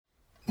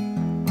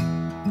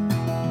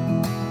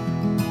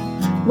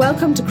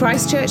Welcome to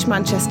Christchurch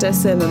Manchester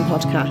Sermon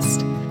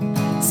Podcast.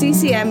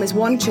 CCM is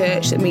one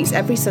church that meets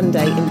every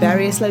Sunday in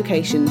various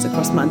locations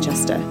across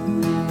Manchester.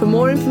 For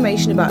more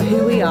information about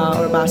who we are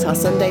or about our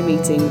Sunday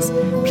meetings,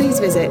 please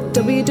visit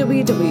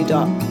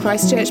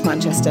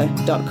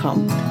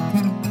www.christchurchmanchester.com.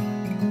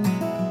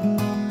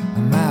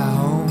 My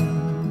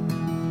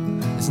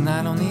home is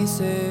not on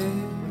this earth.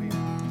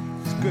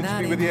 It's good to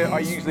be with you. I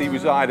usually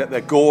reside at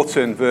the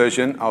Gorton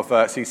version of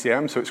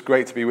CCM, so it's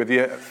great to be with you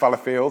at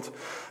Fallowfield.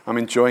 I'm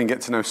enjoying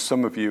getting to know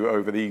some of you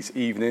over these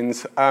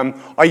evenings.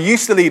 I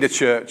used to lead a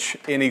church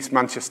in East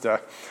Manchester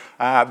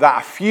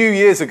that a few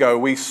years ago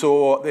we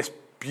saw this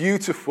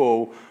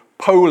beautiful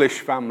Polish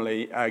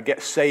family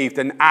get saved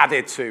and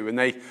added to, and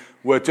they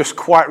were just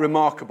quite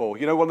remarkable.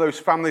 You know, one of those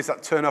families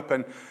that turn up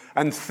and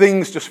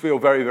things just feel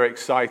very, very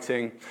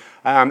exciting.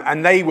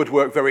 And they would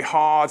work very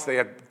hard. They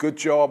had good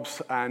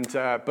jobs,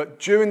 but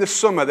during the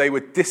summer they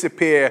would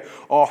disappear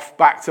off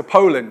back to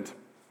Poland.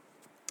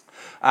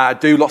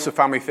 Do lots of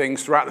family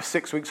things throughout the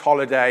 6 weeks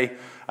holiday,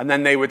 and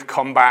then they would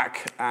come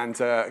back and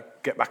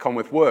get back on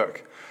with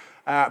work.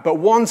 But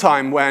one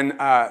time when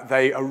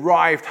they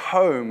arrived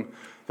home,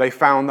 they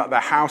found that their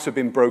house had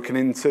been broken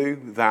into,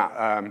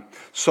 that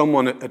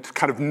someone had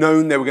kind of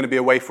known they were going to be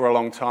away for a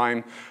long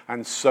time,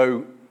 and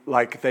so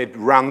they'd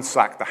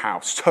ransacked the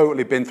house,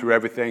 totally been through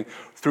everything,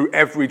 through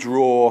every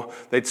drawer.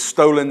 They'd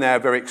stolen their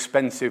very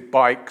expensive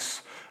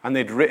bikes, and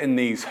they'd written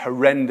these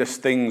horrendous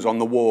things on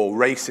the wall,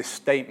 racist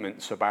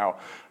statements about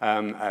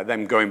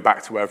them going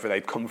back to wherever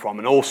they'd come from,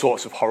 and all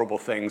sorts of horrible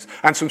things.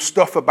 And some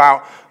stuff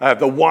about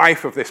the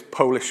wife of this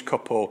Polish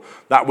couple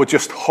that were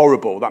just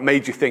horrible, that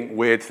made you think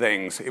weird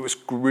things. It was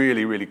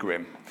really, really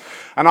grim.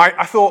 And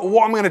I thought,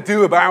 what am I going to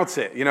do about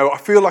it? You know, I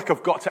feel like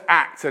I've got to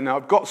act, and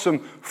I've got some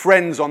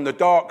friends on the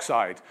dark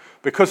side.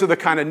 Because of the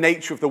kind of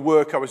nature of the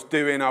work I was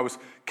doing, I was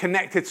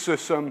connected to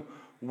some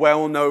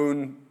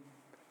well-known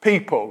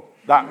people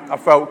that I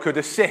felt could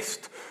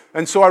assist.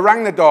 And so I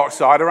rang the dark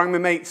side. I rang my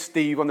mate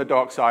Steve on the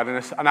dark side,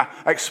 and I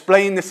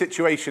explained the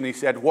situation. He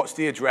said, "What's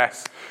the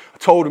address?" I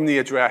told him the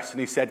address,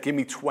 and he said, "Give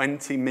me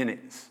 20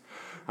 minutes."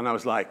 And I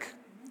was like,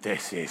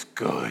 this is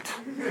good.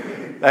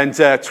 And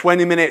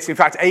 20 minutes, in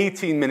fact,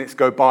 18 minutes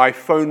go by,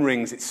 phone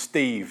rings, it's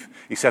Steve.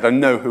 He said, "I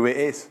know who it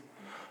is."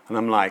 And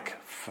I'm like,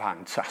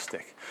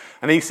 fantastic.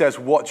 And he says,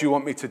 "What do you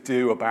want me to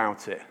do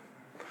about it?"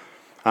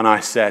 And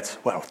I said,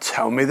 "Well,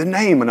 tell me the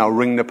name and I'll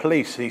ring the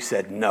police." He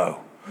said,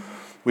 "No,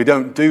 we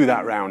don't do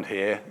that round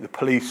here. The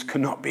police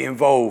cannot be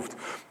involved.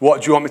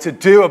 What do you want me to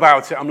do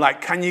about it?" I'm like,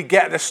 "Can you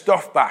get the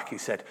stuff back?" He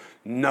said,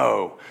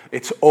 "No,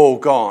 it's all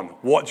gone.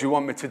 What do you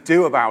want me to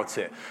do about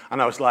it?" And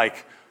I was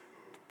like,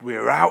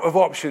 "We're out of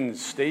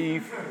options,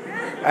 Steve."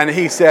 And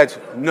he said,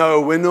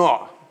 "No, we're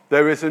not.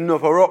 There is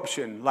another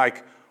option.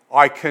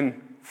 I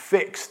can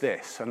fix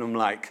this." And I'm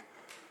like,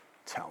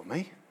 "Tell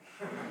me.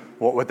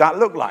 What would that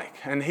look like?"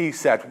 And he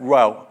said,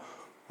 "Well,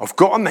 I've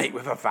got a mate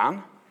with a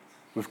van.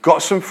 We've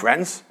got some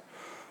friends.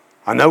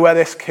 I know where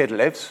this kid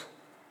lives.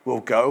 We'll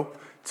go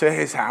to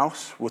his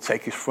house. We'll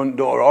take his front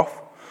door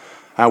off.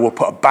 And we'll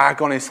put a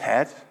bag on his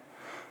head.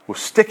 We'll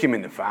stick him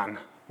in the van.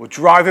 We'll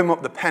drive him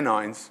up the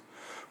Pennines.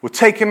 We'll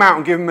take him out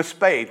and give him a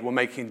spade. We'll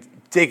make him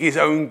dig his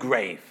own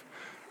grave.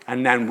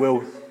 And then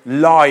we'll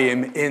lie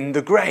him in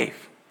the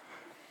grave."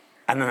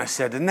 And then I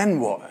said, "And then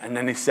what?" And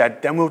then he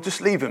said, "Then we'll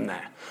just leave him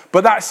there.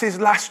 But that's his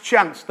last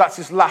chance. That's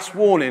his last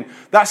warning.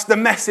 That's the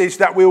message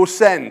that we will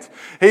send.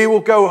 He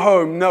will go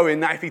home knowing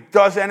that if he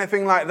does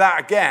anything like that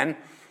again,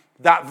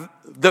 that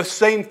the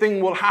same thing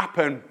will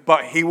happen,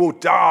 but he will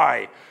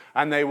die,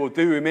 and they will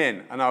do him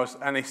in."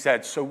 And he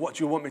said, "So what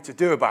do you want me to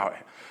do about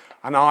it?"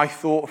 And I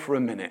thought for a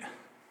minute.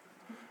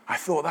 I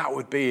thought that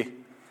would be,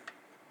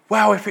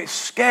 well, if it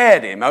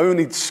scared him,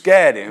 only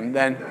scared him,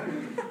 then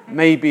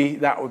maybe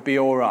that would be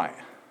all right.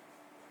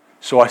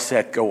 So I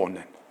said, "Go on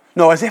then."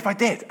 No, as if I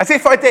did. As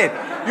if I did.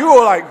 You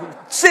were like,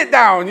 "Sit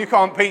down, you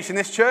can't preach in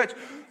this church."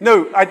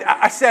 No,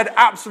 I said,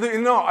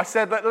 absolutely not. I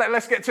said,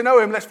 let's get to know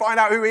him. Let's find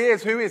out who he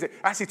is. Who is it?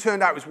 Actually,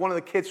 turned out it was one of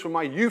the kids from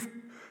my youth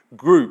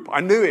group.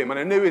 I knew him,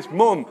 and I knew his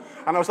mum.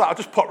 And I was like, I'll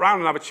just pop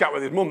round and have a chat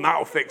with his mum.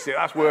 That'll fix it.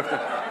 That's worth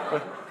it.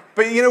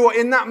 But you know what?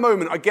 In that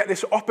moment, I get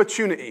this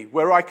opportunity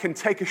where I can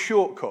take a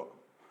shortcut.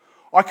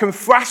 I can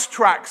fast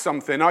track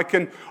something.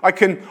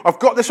 I've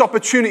got this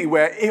opportunity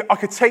where I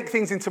could take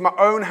things into my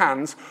own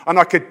hands and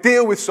I could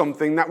deal with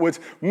something that would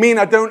mean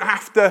I don't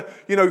have to,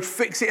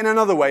 fix it in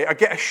another way. I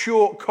get a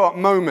shortcut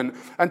moment.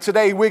 And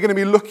today we're going to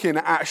be looking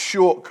at a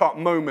shortcut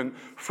moment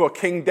for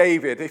King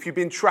David. If you've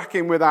been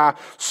tracking with our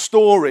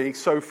story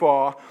so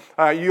far,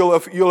 you'll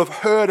have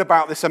heard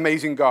about this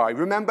amazing guy.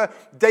 Remember,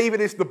 David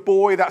is the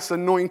boy that's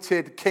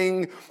anointed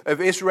king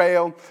of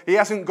Israel. He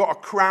hasn't got a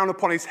crown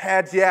upon his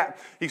head yet.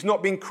 He's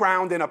not been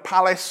crowned in a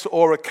palace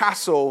or a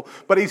castle,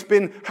 but he's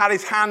had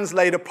his hands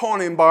laid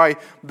upon him by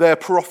the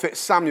prophet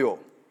Samuel.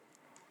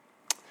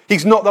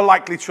 He's not the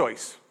likely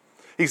choice.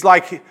 He's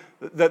like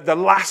the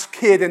last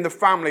kid in the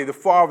family, the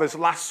father's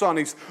last son.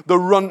 He's the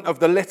runt of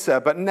the litter,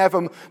 but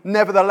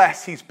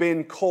nevertheless, he's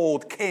been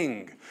called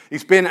king.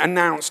 He's been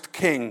announced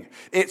king.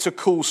 It's a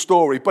cool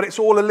story, but it's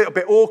all a little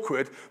bit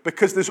awkward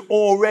because there's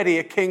already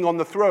a king on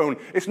the throne.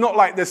 It's not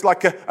like there's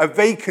like a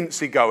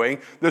vacancy going.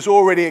 There's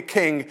already a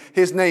king.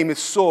 His name is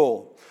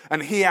Saul,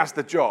 and he has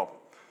the job.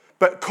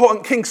 But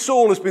King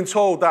Saul has been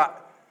told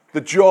that the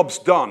job's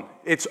done.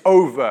 It's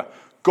over.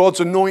 God's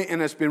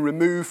anointing has been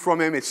removed from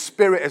him. His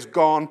spirit has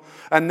gone,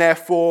 and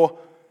therefore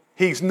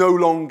he's no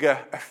longer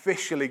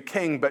officially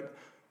king. But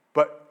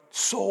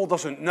Saul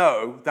doesn't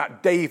know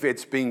that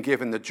David's been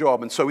given the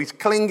job, and so he's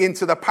clinging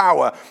to the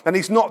power, and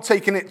he's not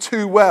taking it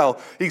too well.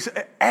 He's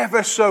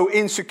ever so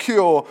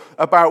insecure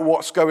about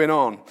what's going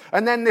on.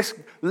 And then this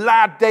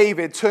lad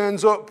David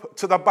turns up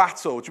to the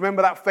battle. Do you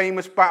remember that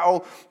famous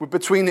battle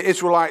between the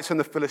Israelites and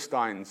the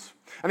Philistines?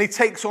 And he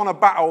takes on a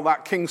battle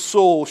that King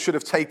Saul should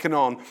have taken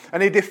on.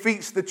 And he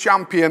defeats the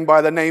champion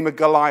by the name of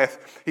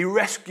Goliath. He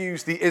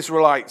rescues the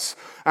Israelites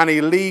and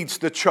he leads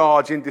the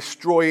charge in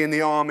destroying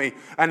the army.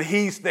 And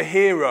he's the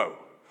hero.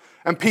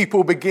 And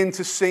people begin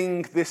to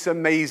sing this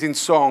amazing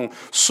song.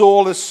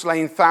 Saul has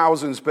slain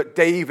thousands, but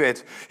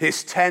David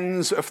his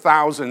tens of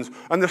thousands.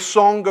 And the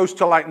song goes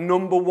to like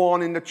number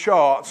 1 in the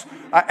charts.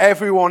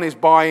 Everyone is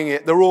buying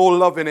it. They're all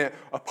loving it,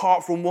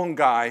 apart from one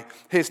guy.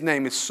 His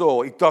name is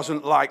Saul. He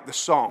doesn't like the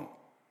song.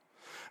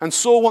 And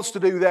Saul wants to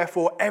do,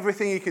 therefore,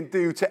 everything he can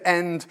do to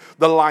end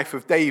the life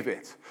of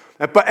David.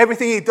 But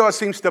everything he does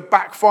seems to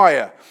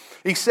backfire.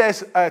 He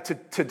says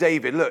to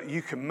David, look,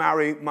 you can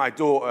marry my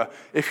daughter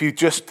if you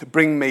just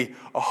bring me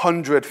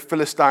 100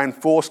 Philistine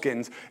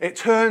foreskins. It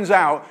turns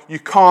out you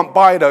can't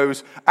buy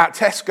those at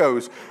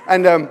Tesco's.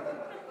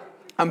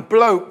 And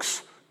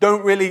blokes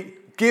don't really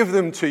give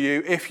them to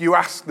you if you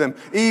ask them,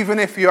 even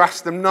if you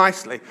ask them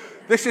nicely.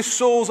 This is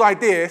Saul's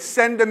idea.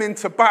 Send him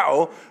into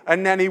battle,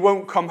 and then he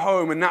won't come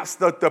home, and that's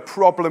the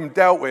problem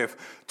dealt with.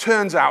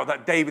 Turns out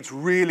that David's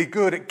really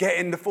good at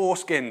getting the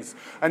foreskins.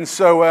 And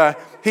so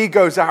he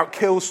goes out,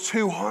 kills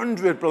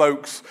 200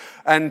 blokes,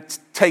 and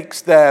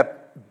takes their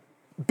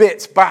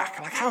bits back.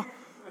 Like,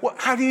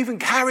 how do you even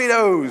carry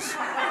those?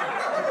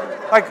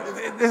 Like,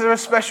 is there a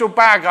special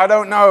bag? I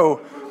don't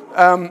know.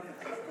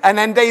 And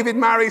then David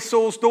marries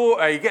Saul's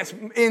daughter. He gets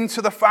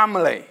into the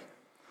family.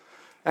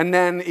 And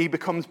then he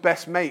becomes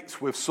best mates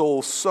with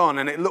Saul's son,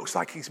 and it looks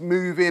like he's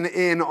moving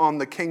in on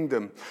the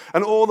kingdom.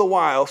 And all the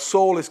while,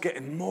 Saul is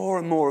getting more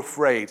and more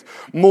afraid,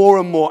 more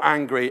and more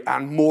angry,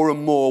 and more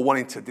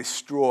wanting to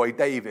destroy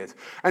David.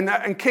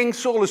 And King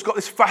Saul has got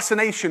this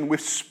fascination with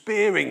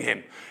spearing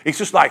him. He's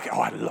just like, oh,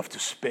 I'd love to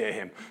spear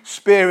him.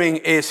 Spearing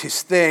is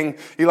his thing.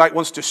 He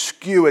wants to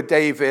skewer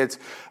David,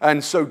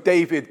 and so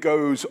David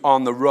goes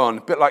on the run,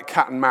 a bit like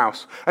cat and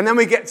mouse. And then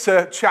we get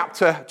to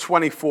chapter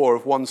 24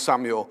 of 1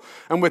 Samuel,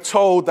 and we're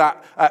told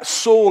that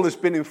Saul has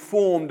been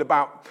informed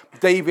about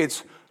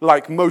David's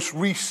most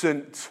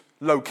recent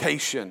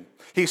location.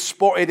 He's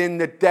spotted in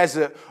the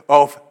desert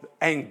of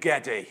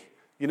En-Gedi.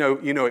 You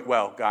know it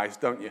well, guys,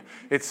 don't you?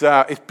 It's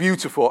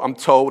beautiful, I'm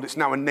told. It's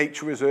now a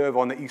nature reserve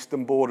on the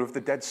eastern border of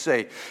the Dead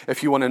Sea,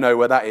 if you want to know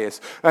where that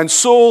is. And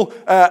Saul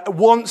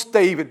wants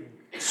David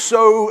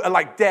so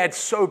dead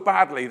so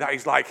badly that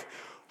he's like,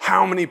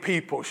 how many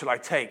people shall I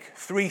take?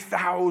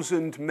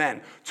 3,000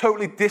 men.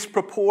 Totally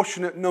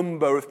disproportionate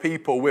number of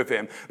people with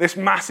him. This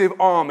massive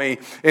army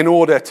in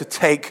order to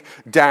take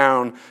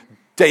down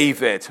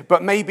David.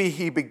 But maybe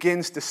he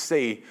begins to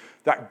see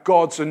that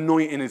God's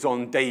anointing is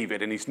on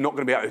David and he's not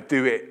going to be able to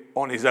do it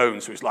on his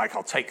own. So he's like,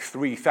 I'll take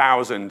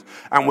 3,000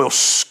 and we'll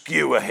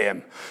skewer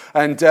him.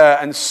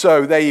 And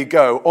so there you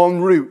go.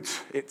 En route,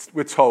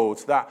 we're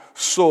told that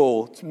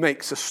Saul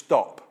makes a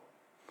stop.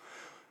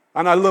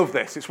 And I love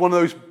this. It's one of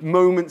those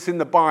moments in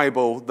the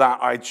Bible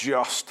that I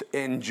just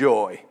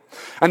enjoy.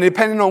 And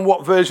depending on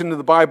what version of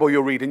the Bible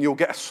you're reading, you'll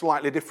get a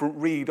slightly different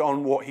read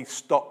on what he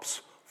stops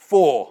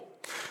for.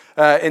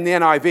 In the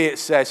NIV it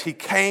says, he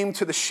came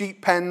to the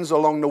sheep pens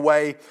along the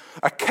way.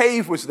 A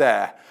cave was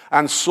there,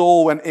 and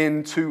Saul went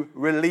in to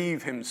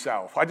relieve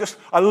himself.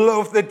 I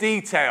love the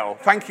detail.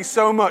 Thank you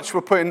so much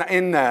for putting that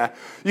in there.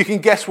 You can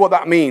guess what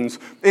that means.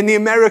 In the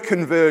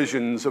American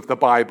versions of the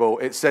Bible,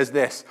 it says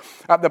this: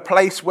 at the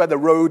place where the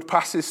road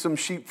passes some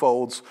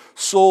sheepfolds,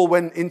 Saul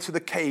went into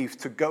the cave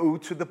to go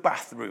to the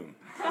bathroom.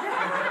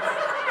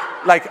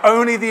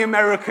 Only the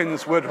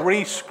Americans would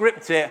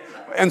re-script it,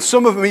 and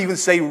some of them even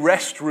say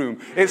restroom.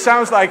 It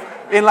sounds like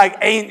in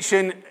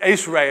ancient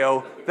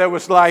Israel, there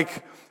was one of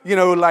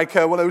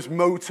those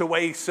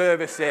motorway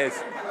services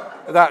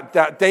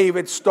that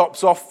David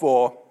stops off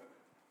for.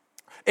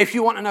 If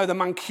you want to know the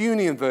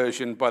Mancunian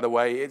version, by the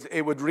way,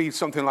 it would read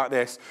something like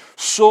this: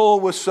 Saul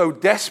was so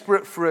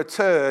desperate for a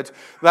turd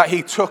that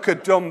he took a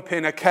dump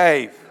in a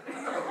cave.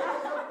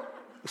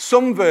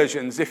 Some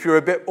versions, if you're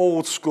a bit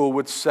old school,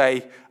 would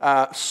say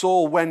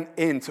Saul went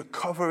in to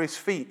cover his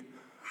feet.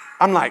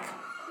 I'm like,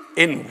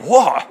 in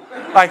what?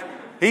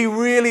 He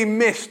really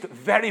missed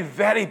very,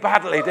 very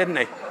badly, didn't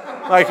he?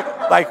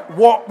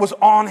 What was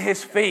on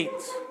his feet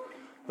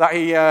that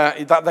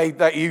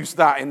they used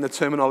that in the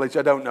terminology?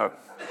 I don't know.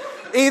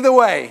 Either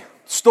way,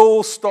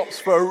 Saul stops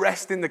for a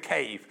rest in the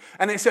cave,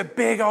 and it's a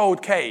big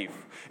old cave.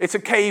 It's a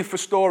cave for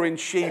storing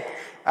sheep.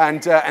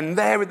 And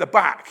there at the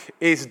back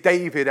is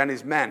David and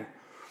his men.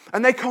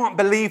 And they can't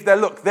believe their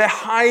luck. They're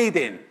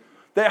hiding.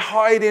 They're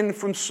hiding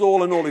from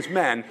Saul and all his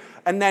men.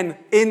 And then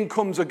in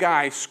comes a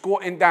guy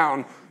squatting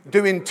down,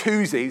 doing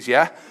twosies,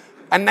 yeah?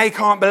 And they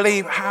can't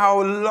believe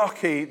how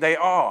lucky they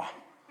are.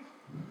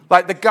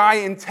 Like the guy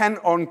intent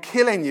on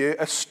killing you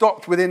has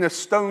stopped within a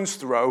stone's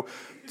throw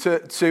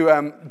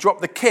to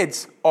drop the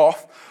kids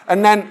off.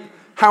 And then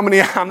how many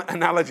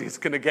analogies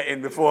can I get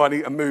in before I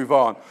need to move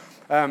on?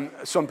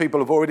 Some people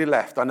have already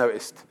left, I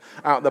noticed,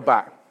 out the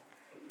back.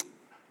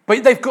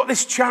 But they've got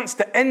this chance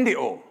to end it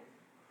all.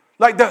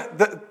 Like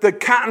the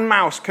cat and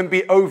mouse can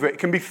be over. It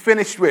can be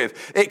finished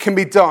with. It can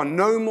be done.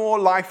 No more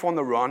life on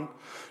the run.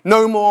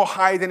 No more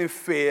hiding in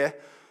fear.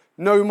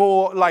 No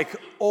more like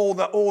all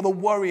the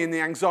worry and the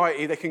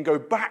anxiety. They can go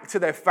back to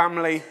their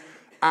family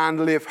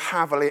and live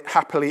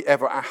happily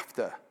ever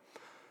after.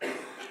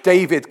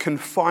 David can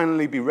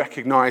finally be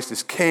recognized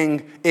as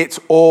king. It's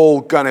all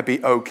going to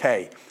be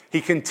okay.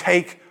 He can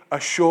take a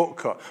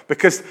shortcut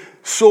because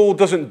Saul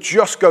doesn't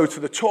just go to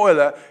the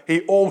toilet.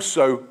 He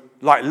also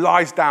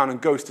lies down and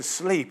goes to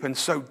sleep. And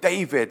so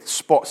David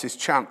spots his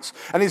chance.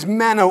 And his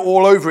men are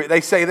all over it.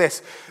 They say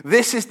this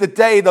is the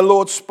day the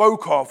Lord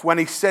spoke of when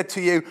he said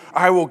to you,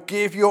 I will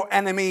give your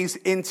enemies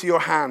into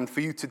your hand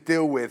for you to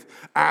deal with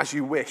as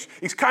you wish.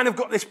 He's kind of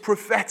got this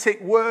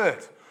prophetic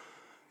word.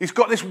 He's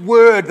got this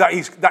word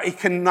that he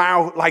can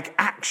now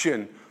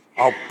action.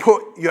 I'll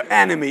put your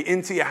enemy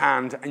into your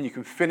hand and you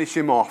can finish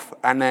him off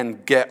and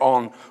then get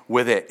on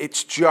with it.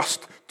 It's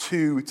just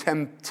too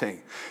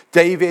tempting.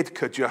 David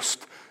could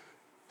just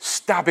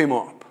stab him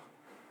up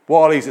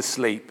while he's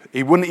asleep.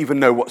 He wouldn't even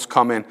know what's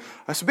coming.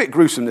 That's a bit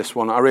gruesome, this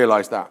one, I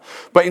realise that.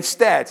 But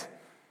instead,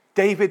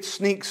 David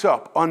sneaks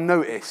up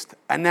unnoticed,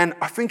 and then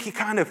I think he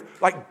kind of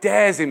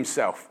dares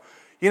himself.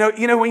 You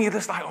know when you're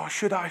just like, oh,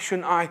 should I,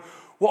 shouldn't I?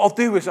 What I'll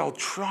do is I'll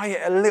try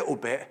it a little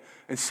bit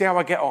and see how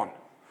I get on.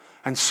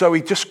 And so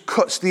he just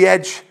cuts the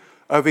edge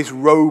of his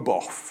robe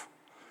off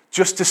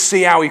just to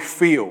see how he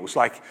feels.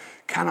 Like,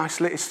 can I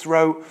slit his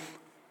throat?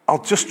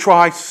 I'll just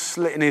try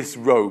slitting his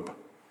robe.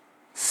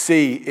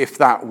 See if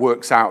that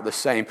works out the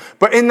same.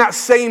 But in that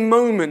same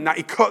moment that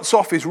he cuts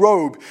off his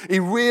robe, he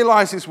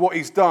realizes what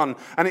he's done.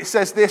 And it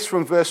says this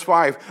from verse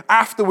 5.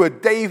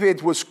 Afterward,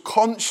 David was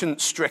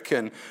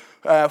conscience-stricken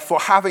for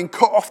having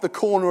cut off the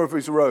corner of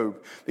his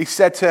robe. He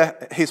said to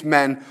his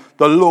men,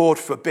 the Lord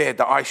forbid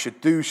that I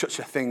should do such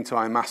a thing to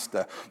my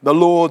master, the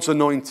Lord's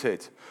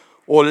anointed,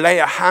 or lay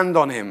a hand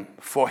on him,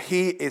 for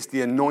he is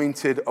the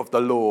anointed of the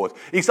Lord.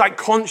 He's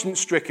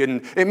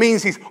conscience-stricken. It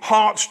means he's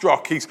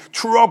heart-struck, he's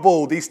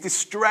troubled, he's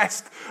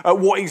distressed at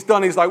what he's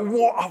done. He's like,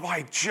 what have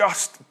I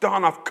just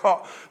done? I've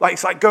cut,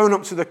 it's like going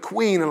up to the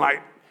queen and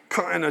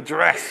cutting a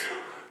dress.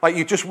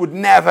 You just would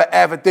never,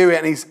 ever do it.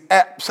 And he's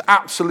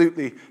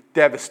absolutely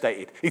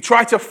devastated. He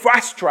tried to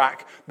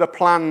fast-track the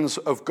plans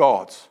of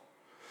God.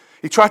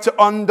 He tried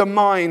to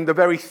undermine the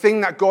very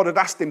thing that God had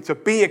asked him to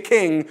be a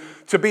king,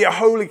 to be a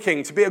holy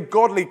king, to be a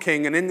godly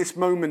king. And in this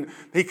moment,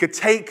 he could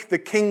take the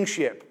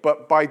kingship,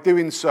 but by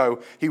doing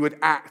so, he would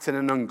act in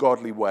an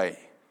ungodly way.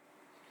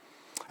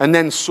 And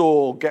then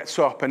Saul gets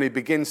up and he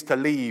begins to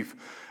leave.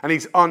 And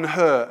he's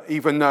unhurt,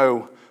 even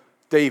though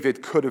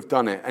David could have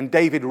done it. And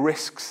David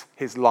risks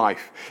his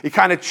life. He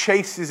kind of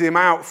chases him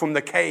out from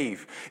the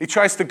cave. He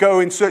tries to go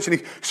in search and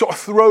he sort of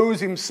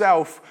throws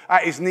himself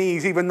at his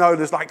knees, even though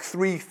there's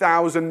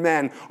 3,000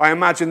 men. I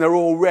imagine they're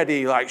all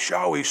ready,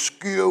 shall we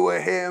skewer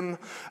him?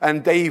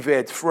 And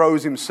David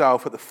throws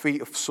himself at the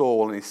feet of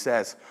Saul and he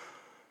says,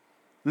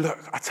 look,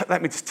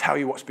 let me just tell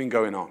you what's been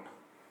going on.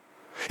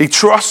 He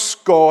trusts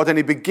God and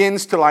he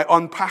begins to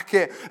unpack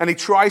it and he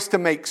tries to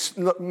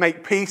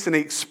make peace and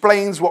he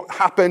explains what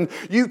happened.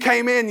 You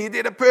came in, you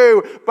did a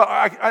poo,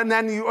 and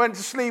then you went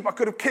to sleep. I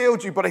could have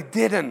killed you, but I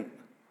didn't.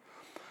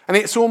 And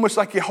it's almost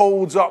like he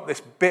holds up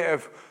this bit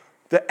of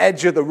the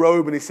edge of the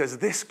robe and he says,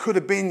 this could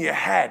have been your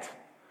head,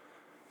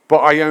 but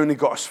I only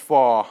got as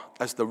far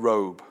as the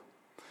robe.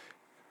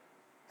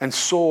 And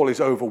Saul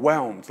is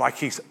overwhelmed.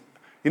 He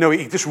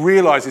just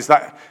realizes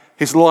that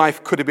his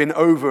life could have been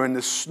over and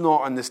there's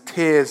snot and there's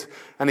tears.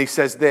 And he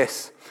says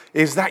this,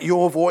 is that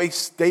your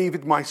voice,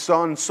 David, my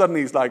son?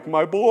 Suddenly he's like,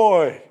 my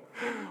boy,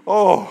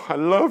 oh, I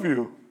love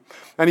you.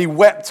 And he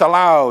wept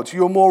aloud.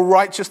 You're more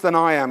righteous than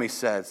I am, he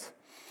says.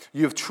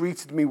 You have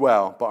treated me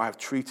well, but I have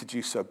treated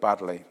you so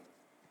badly.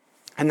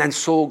 And then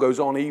Saul goes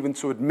on even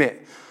to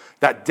admit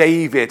that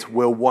David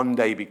will one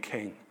day be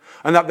king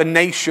and that the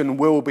nation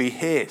will be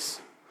his.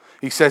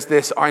 He says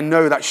this, I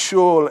know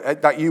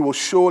that you will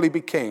surely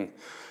be king,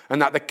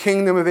 and that the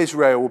kingdom of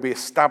Israel will be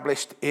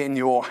established in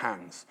your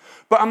hands.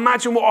 But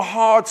imagine what a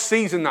hard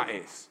season that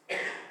is.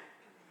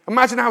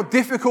 Imagine how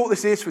difficult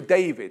this is for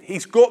David.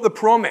 He's got the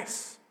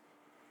promise.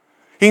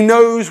 He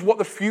knows what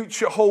the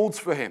future holds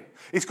for him.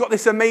 He's got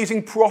this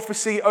amazing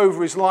prophecy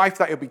over his life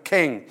that he'll be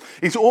king.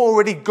 He's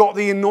already got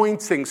the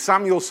anointing.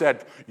 Samuel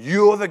said,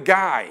 you're the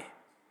guy.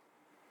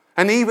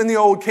 And even the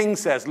old king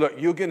says, look,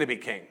 you're going to be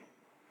king.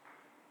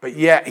 But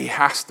yet he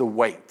has to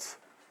wait.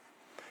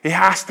 He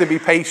has to be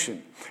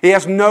patient. He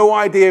has no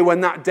idea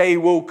when that day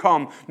will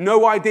come.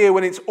 No idea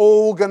when it's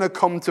all going to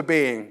come to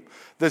being.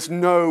 There's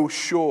no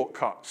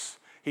shortcuts.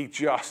 He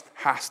just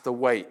has to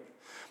wait.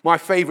 My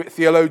favorite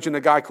theologian,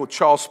 a guy called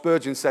Charles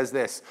Spurgeon, says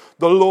this: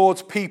 the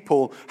Lord's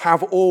people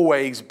have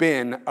always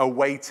been a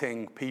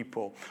waiting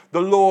people. The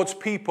Lord's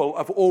people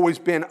have always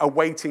been a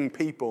waiting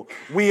people.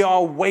 We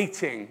are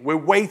waiting. We're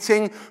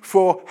waiting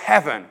for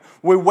heaven.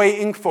 We're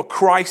waiting for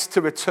Christ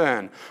to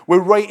return.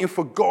 We're waiting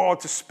for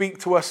God to speak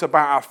to us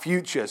about our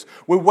futures.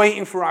 We're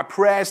waiting for our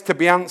prayers to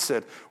be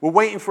answered. We're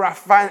waiting for our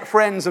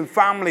friends and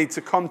family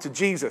to come to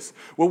Jesus.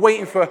 We're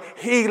waiting for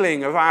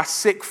healing of our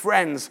sick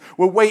friends.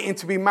 We're waiting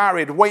to be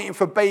married, waiting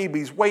for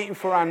babies, waiting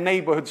for our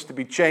neighborhoods to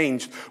be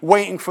changed,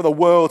 waiting for the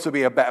world to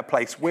be a better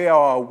place. We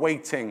are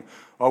waiting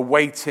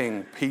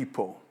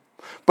people.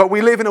 But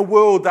we live in a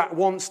world that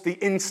wants the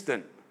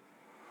instant.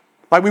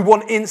 Like, we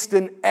want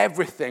instant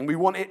everything. We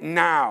want it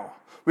now.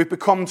 We've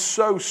become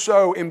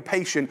so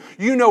impatient.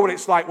 You know what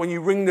it's like when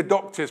you ring the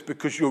doctors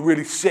because you're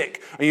really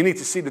sick and you need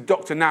to see the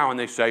doctor now, and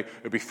they say,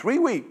 it'll be 3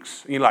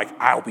 weeks. And you're like,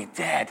 I'll be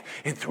dead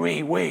in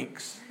 3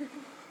 weeks.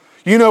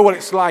 You know what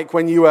it's like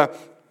when you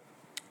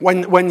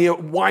when your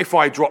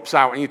Wi-Fi drops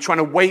out and you're trying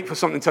to wait for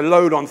something to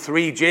load on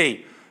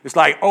 3G. It's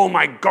like, oh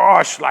my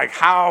gosh, like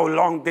how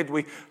did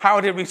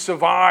we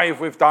survive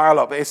with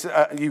dial-up?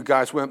 You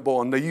guys weren't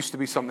born. There used to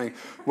be something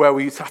where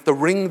we used to have to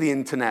ring the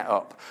internet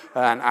up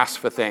and ask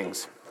for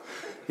things.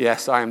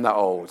 Yes, I am that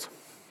old.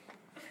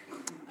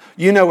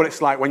 You know what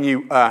it's like when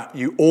you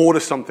order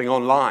something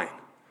online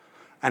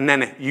and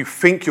then you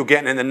think you're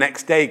getting it the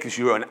next day because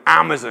you're an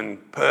Amazon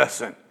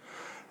person,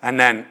 and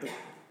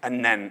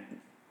then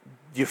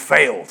you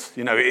failed.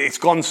 You know, it's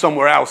gone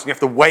somewhere else and you have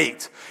to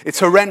wait. It's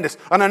horrendous.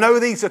 And I know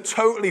these are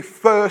totally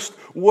first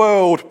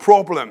world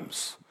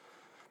problems,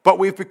 but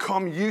we've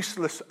become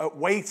useless at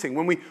waiting.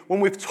 When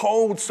we've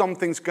told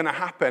something's going to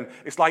happen,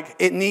 it's like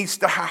it needs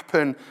to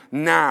happen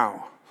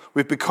now.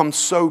 We've become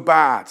so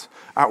bad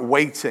at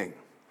waiting.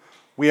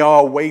 We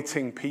are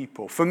waiting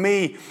people. For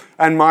me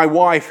and my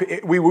wife,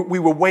 we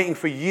were waiting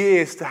for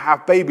years to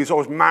have babies. I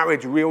was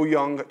married real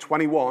young at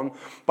 21.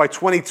 By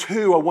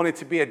 22, I wanted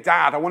to be a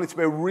dad. I wanted to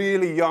be a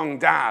really young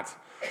dad.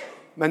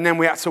 And then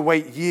we had to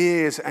wait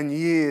years and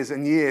years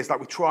and years. Like,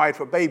 we tried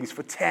for babies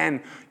for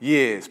 10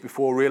 years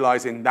before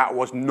realizing that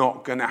was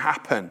not going to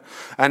happen.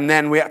 And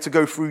then we had to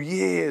go through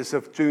years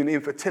of doing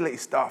infertility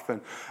stuff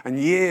and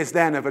years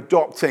then of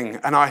adopting.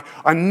 And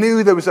I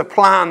knew there was a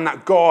plan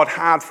that God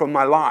had for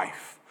my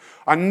life.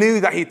 I knew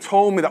that he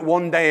told me that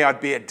one day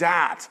I'd be a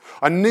dad.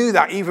 I knew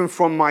that even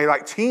from my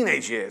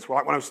teenage years,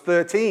 like when I was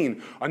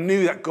 13, I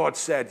knew that God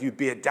said you'd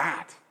be a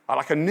dad.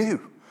 I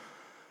knew.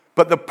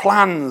 But the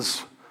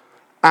plans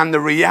and the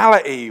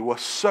reality were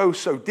so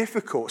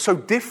difficult, so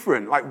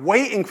different. Like,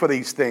 waiting for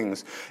these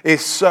things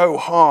is so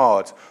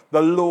hard.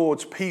 The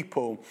Lord's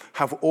people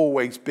have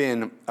always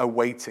been a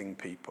waiting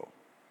people.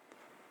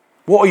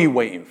 What are you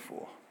waiting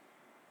for?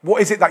 What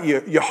is it that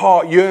your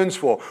heart yearns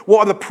for?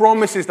 What are the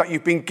promises that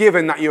you've been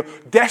given that you're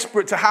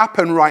desperate to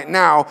happen right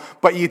now,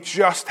 but you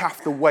just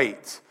have to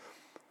wait?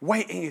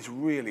 Waiting is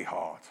really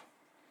hard.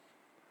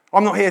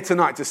 I'm not here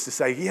tonight just to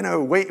say,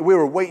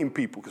 we're a waiting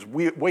people because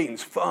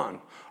waiting's fun.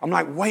 I'm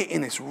like,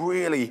 waiting is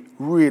really,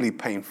 really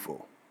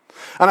painful.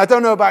 And I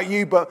don't know about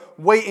you, but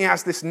waiting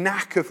has this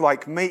knack of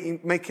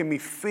making me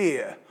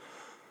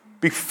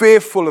be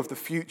fearful of the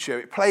future.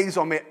 It plays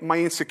on my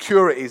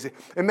insecurities.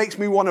 It makes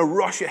me want to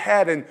rush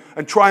ahead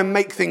and try and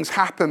make things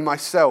happen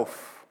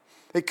myself.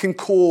 It can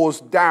cause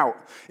doubt.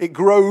 It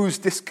grows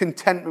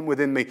discontentment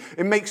within me.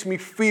 It makes me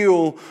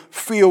feel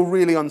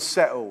really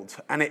unsettled,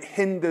 and it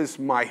hinders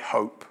my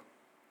hope.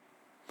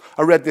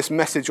 I read this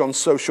message on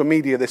social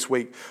media this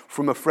week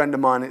from a friend of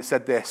mine. It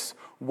said this: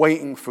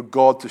 waiting for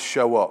God to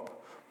show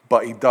up,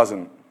 but he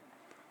doesn't,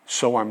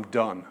 so I'm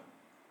done.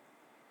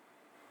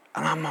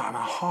 And my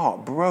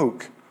heart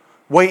broke,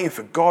 waiting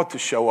for God to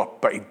show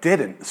up, but he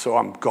didn't, so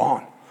I'm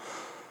gone.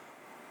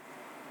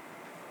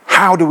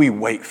 How do we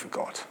wait for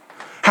God?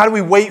 How do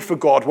we wait for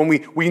God when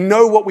we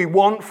know what we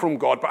want from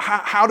God, but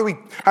how do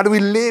we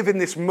live in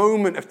this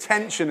moment of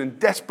tension and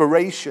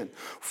desperation?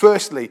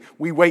 Firstly,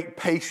 we wait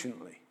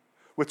patiently.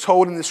 We're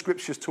told in the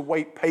scriptures to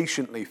wait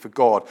patiently for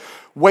God.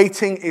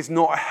 Waiting is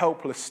not a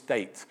helpless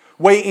state.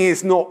 Waiting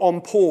is not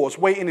on pause.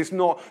 Waiting is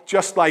not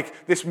just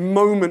like this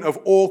moment of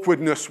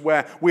awkwardness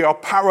where we are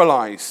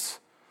paralyzed.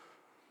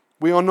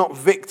 We are not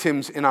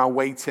victims in our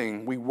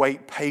waiting. We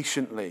wait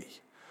patiently.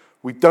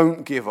 We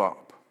don't give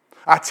up.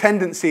 Our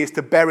tendency is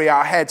to bury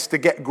our heads, to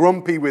get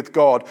grumpy with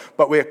God,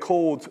 but we are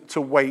called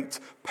to wait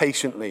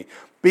patiently.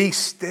 Be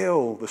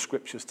still, the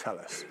scriptures tell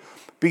us.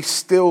 Be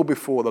still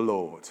before the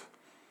Lord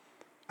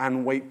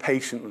and wait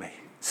patiently.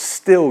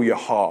 Still your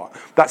heart.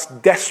 That's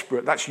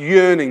desperate. That's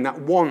yearning. That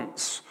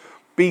wants.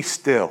 Be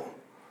still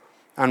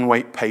and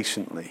wait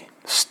patiently.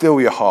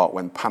 Still your heart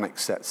when panic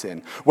sets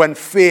in, when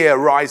fear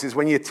rises,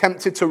 when you're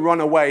tempted to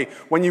run away,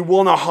 when you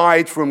want to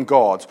hide from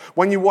God,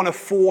 when you want to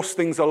force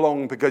things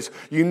along because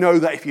you know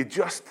that if you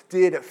just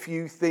did a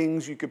few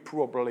things, you could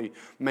probably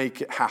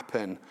make it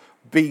happen.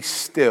 Be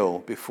still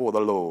before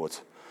the Lord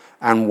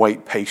and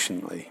wait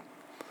patiently.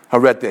 I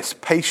read this.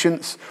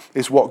 Patience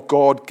is what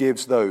God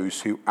gives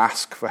those who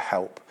ask for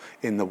help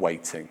in the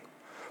waiting.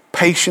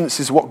 Patience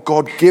is what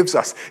God gives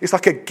us. It's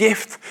like a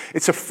gift.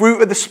 It's a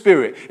fruit of the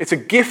Spirit. It's a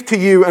gift to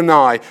you and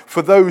I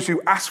for those who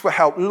ask for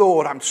help.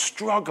 Lord, I'm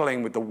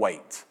struggling with the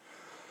wait.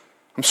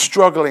 I'm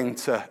struggling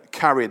to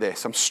carry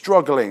this. I'm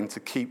struggling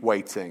to keep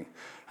waiting.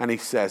 And he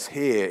says,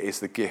 here is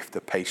the gift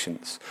of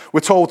patience.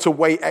 We're told to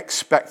wait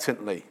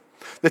expectantly.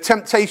 The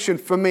temptation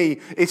for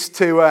me is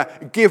to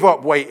give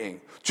up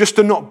waiting, just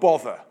to not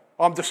bother.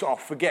 I'm just,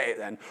 forget it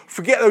then.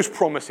 Forget those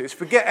promises.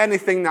 Forget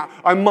anything that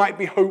I might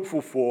be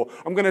hopeful for.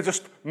 I'm going to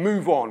just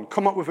move on,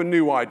 come up with a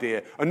new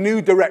idea, a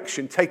new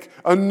direction, take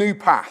a new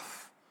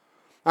path.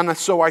 And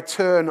so I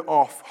turn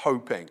off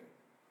hoping.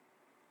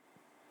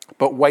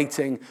 But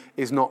waiting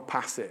is not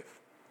passive.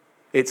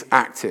 It's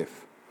active.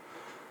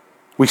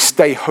 We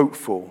stay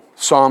hopeful.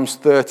 Psalms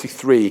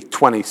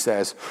 33:20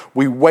 says,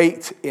 we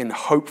wait in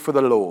hope for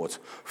the Lord,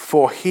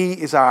 for he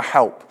is our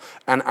help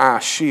and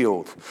our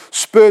shield.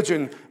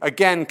 Spurgeon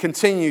again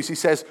continues. He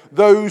says,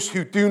 those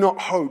who do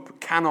not hope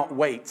cannot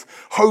wait.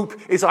 Hope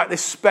is like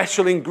this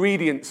special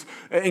ingredient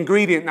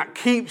that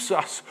keeps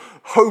us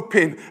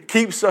hoping,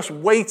 keeps us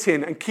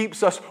waiting, and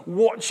keeps us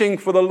watching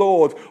for the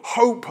Lord.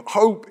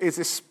 Hope is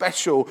a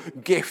special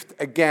gift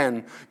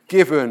again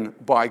given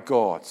by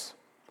God.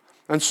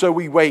 And so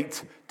we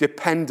wait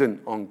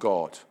dependent on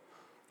God.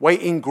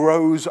 Waiting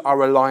grows our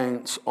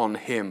reliance on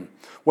him.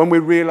 When we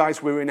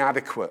realize we're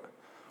inadequate,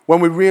 when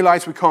we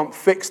realize we can't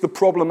fix the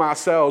problem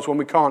ourselves, when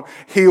we can't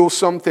heal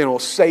something or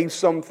save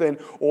something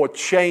or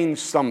change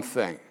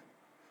something,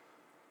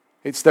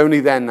 it's only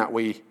then that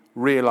we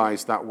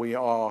realize that we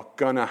are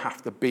going to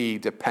have to be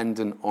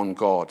dependent on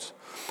God.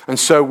 And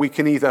so we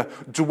can either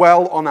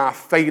dwell on our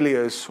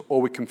failures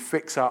or we can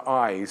fix our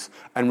eyes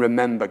and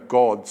remember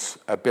God's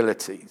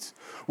abilities.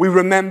 We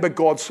remember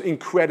God's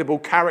incredible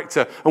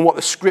character and what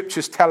the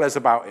scriptures tell us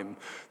about him.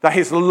 That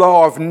his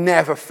love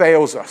never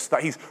fails us.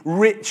 That he's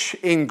rich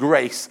in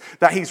grace.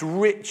 That he's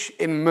rich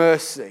in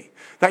mercy.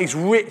 That he's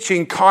rich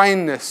in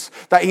kindness.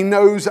 That he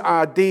knows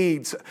our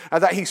deeds.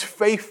 And that he's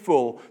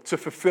faithful to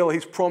fulfill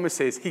his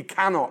promises. He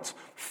cannot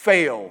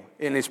fail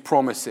in his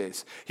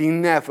promises. He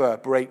never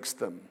breaks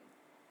them.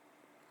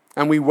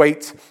 And we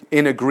wait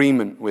in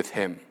agreement with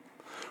him.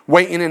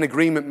 Waiting in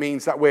agreement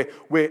means that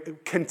we're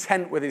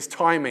content with his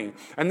timing.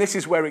 And this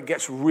is where it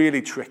gets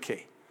really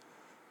tricky.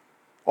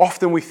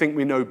 Often we think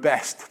we know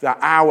best, that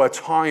our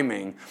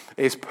timing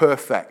is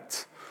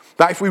perfect.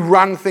 That if we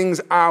ran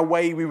things our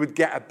way, we would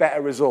get a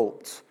better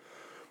result.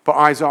 But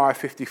Isaiah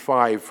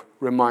 55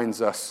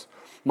 reminds us,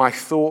 my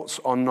thoughts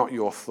are not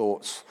your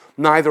thoughts.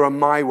 Neither are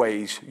my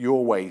ways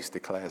your ways,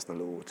 declares the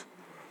Lord.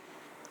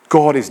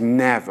 God is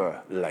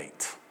never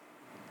late.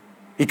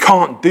 He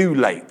can't do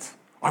late.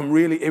 I'm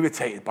really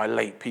irritated by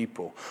late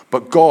people.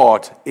 But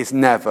God is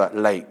never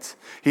late.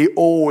 He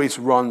always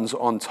runs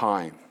on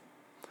time.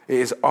 It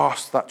is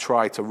us that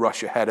try to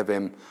rush ahead of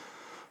him.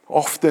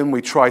 Often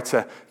we try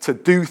to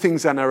do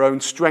things in our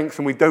own strength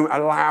and we don't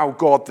allow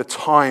God the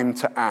time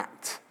to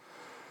act.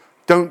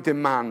 Don't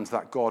demand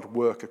that God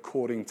work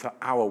according to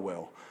our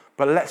will.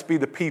 But let's be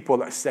the people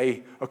that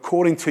say,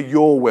 according to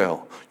your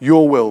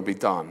will be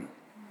done.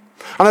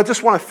 And I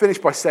just want to finish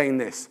by saying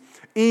this.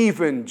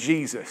 Even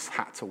Jesus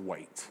had to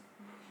wait.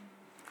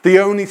 The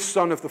only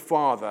Son of the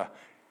Father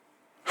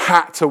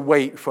had to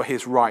wait for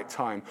his right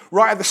time.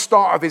 Right at the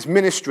start of his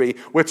ministry,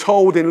 we're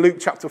told in Luke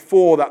chapter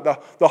 4 that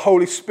the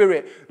Holy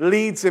Spirit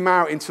leads him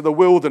out into the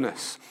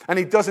wilderness. And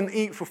he doesn't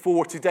eat for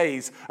 40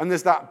 days. And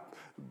there's that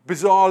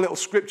bizarre little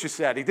scripture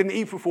said, he didn't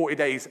eat for 40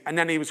 days and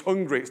then he was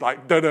hungry. It's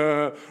like,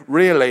 da-da,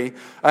 really?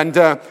 And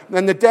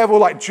then the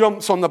devil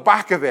jumps on the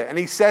back of it and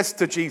he says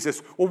to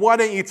Jesus, well, why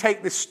don't you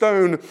take this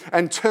stone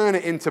and turn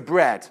it into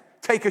bread?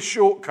 Take a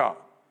shortcut.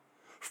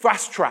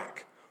 Fast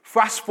track.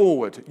 Fast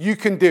forward, you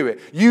can do it.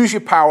 Use your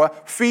power,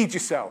 feed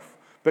yourself.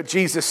 But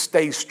Jesus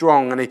stays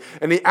strong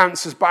and he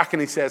answers back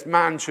and he says,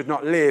 man should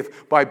not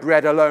live by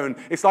bread alone.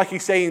 It's like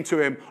he's saying to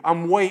him,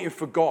 I'm waiting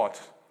for God.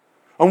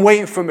 I'm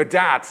waiting for my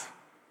dad.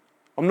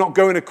 I'm not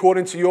going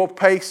according to your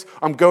pace.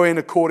 I'm going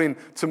according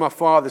to my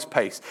Father's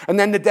pace. And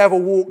then the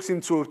devil walks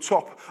into the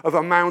top of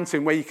a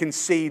mountain where you can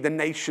see the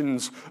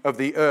nations of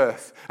the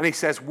earth. And he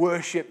says,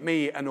 worship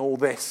me and all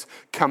this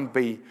can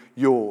be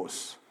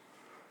yours.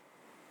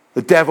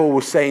 The devil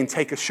was saying,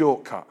 take a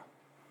shortcut.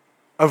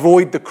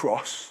 Avoid the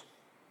cross.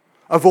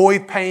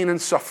 Avoid pain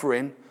and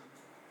suffering.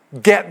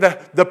 Get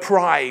the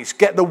prize.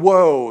 Get the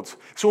world.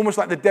 It's almost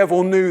like the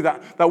devil knew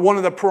that one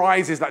of the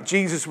prizes that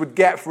Jesus would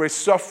get for his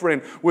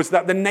suffering was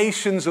that the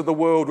nations of the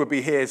world would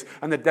be his.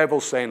 And the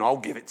devil's saying, I'll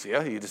give it to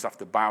you. You just have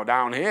to bow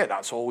down here.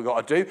 That's all we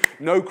got to do.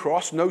 No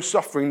cross, no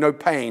suffering, no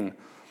pain.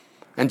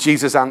 And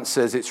Jesus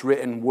answers, it's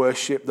written,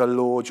 worship the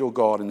Lord your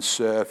God and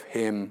serve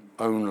him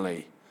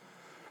only.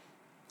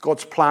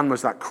 God's plan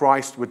was that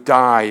Christ would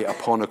die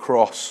upon a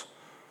cross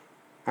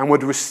and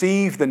would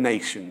receive the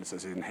nations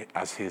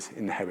as his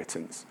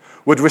inheritance,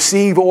 would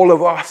receive all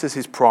of us as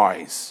his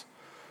prize.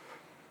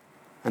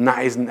 And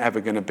that isn't ever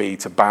going to be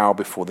to bow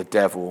before the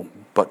devil,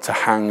 but to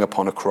hang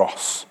upon a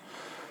cross.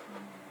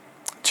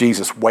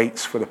 Jesus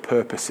waits for the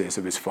purposes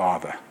of his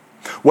Father.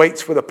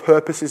 Waits for the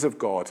purposes of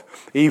God,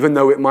 even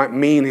though it might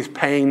mean his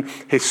pain,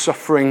 his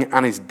suffering,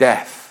 and his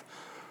death.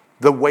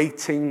 The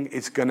waiting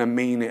is going to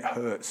mean it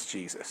hurts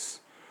Jesus.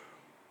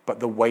 But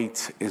the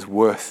wait is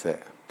worth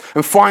it.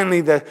 And finally,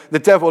 the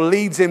devil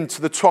leads him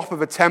to the top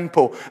of a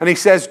temple, and he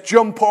says,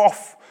 jump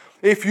off.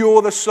 If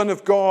you're the Son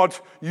of God,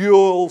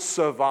 you'll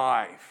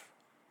survive.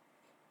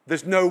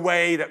 There's no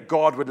way that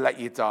God would let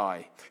you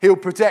die. He'll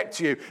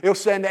protect you. He'll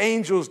send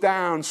angels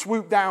down,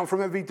 swoop down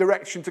from every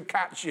direction to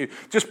catch you.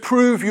 Just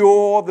prove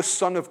you're the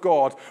Son of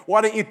God.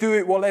 Why don't you do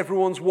it while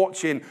everyone's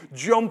watching?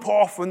 Jump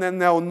off, and then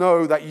they'll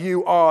know that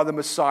you are the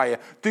Messiah.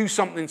 Do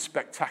something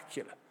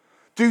spectacular.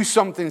 Do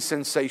something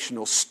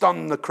sensational.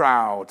 Stun the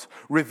crowd.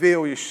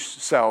 Reveal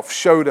yourself.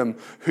 Show them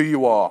who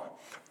you are.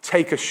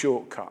 Take a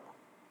shortcut.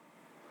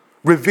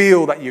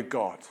 Reveal that you're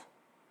God.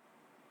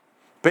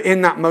 But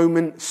in that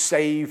moment,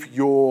 save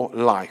your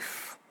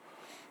life.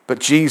 But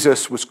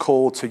Jesus was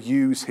called to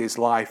use his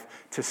life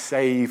to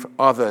save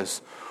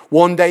others.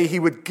 One day he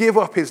would give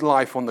up his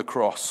life on the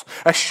cross,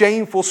 a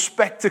shameful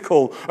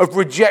spectacle of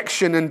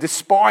rejection and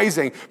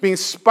despising, being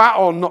spat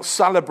on, not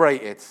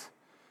celebrated.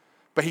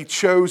 But he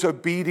chose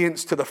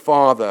obedience to the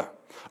Father,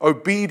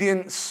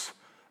 obedience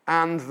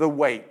and the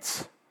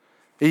wait,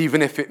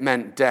 even if it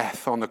meant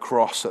death on the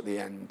cross at the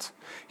end.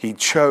 He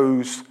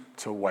chose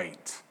to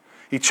wait.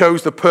 He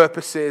chose the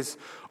purposes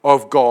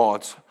of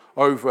God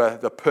over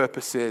the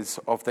purposes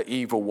of the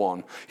evil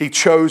one. He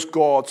chose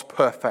God's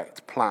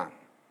perfect plan.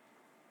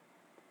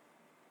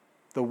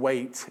 The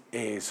wait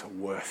is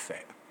worth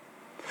it.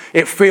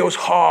 It feels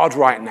hard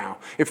right now.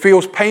 It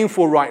feels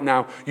painful right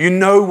now. You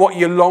know what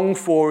you long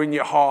for in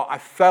your heart. I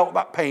felt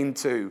that pain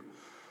too.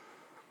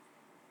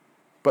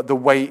 But the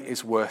wait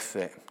is worth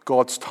it.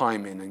 God's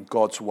timing and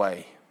God's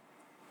way.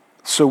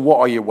 So what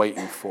are you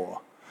waiting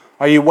for?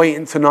 Are you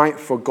waiting tonight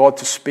for God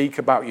to speak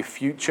about your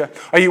future?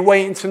 Are you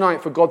waiting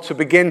tonight for God to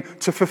begin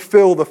to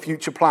fulfill the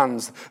future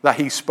plans that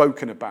he's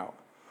spoken about?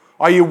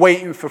 Are you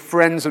waiting for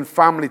friends and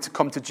family to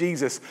come to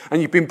Jesus,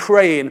 and you've been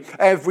praying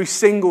every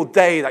single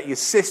day that your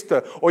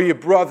sister or your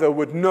brother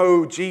would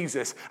know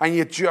Jesus, and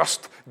you're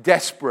just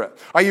desperate?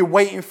 Are you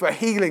waiting for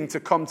healing to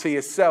come to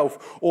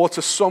yourself or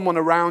to someone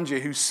around you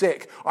who's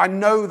sick? I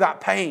know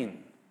that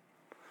pain.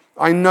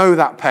 I know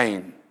that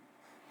pain.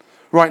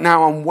 Right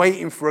now, I'm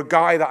waiting for a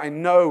guy that I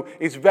know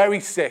is very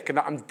sick and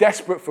that I'm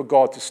desperate for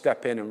God to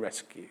step in and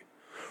rescue.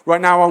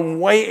 Right now, I'm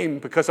waiting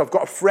because I've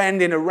got a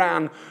friend in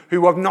Iran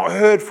who I've not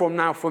heard from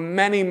now for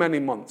many, many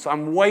months.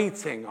 I'm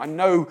waiting. I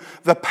know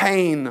the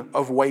pain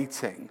of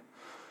waiting.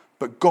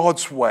 But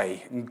God's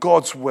way and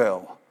God's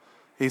will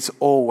is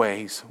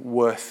always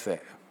worth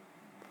it.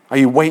 Are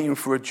you waiting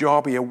for a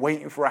job? Are you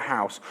waiting for a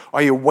house?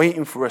 Are you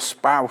waiting for a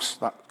spouse?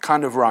 That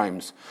kind of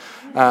rhymes.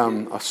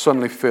 I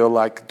suddenly feel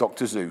like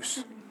Dr.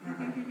 Zeus.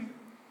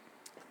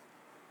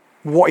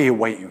 What are you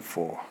waiting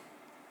for?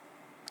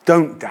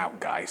 Don't doubt,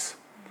 guys.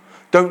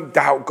 Don't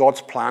doubt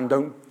God's plan.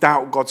 Don't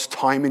doubt God's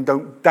timing.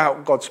 Don't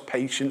doubt God's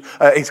patience,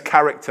 his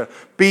character.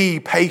 Be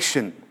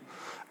patient.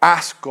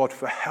 Ask God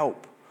for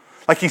help.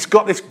 Like he's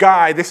got this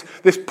guy, this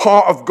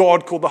part of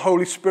God called the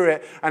Holy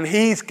Spirit, and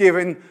he's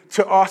given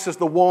to us as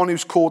the one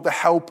who's called the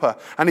helper,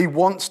 and he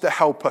wants to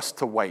help us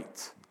to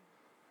wait.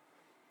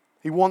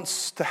 He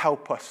wants to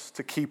help us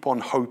to keep on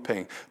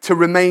hoping, to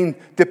remain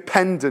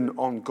dependent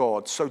on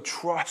God. So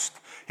trust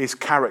his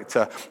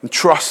character and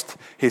trust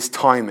his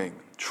timing.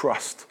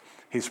 Trust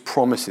his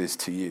promises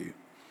to you.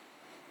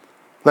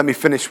 Let me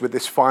finish with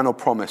this final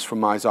promise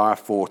from Isaiah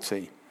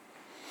 40.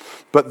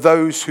 But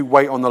those who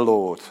wait on the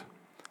Lord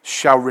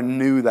shall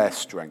renew their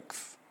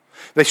strength.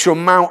 They shall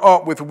mount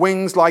up with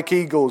wings like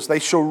eagles. They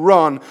shall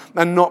run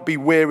and not be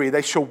weary.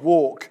 They shall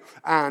walk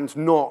and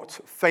not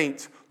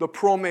faint. The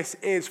promise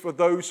is for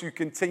those who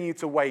continue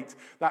to wait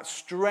that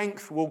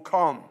strength will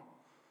come,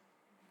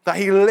 that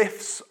he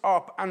lifts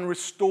up and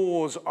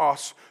restores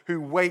us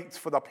who wait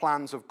for the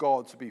plans of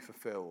God to be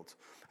fulfilled.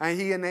 And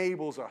he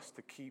enables us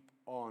to keep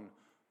on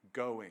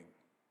going.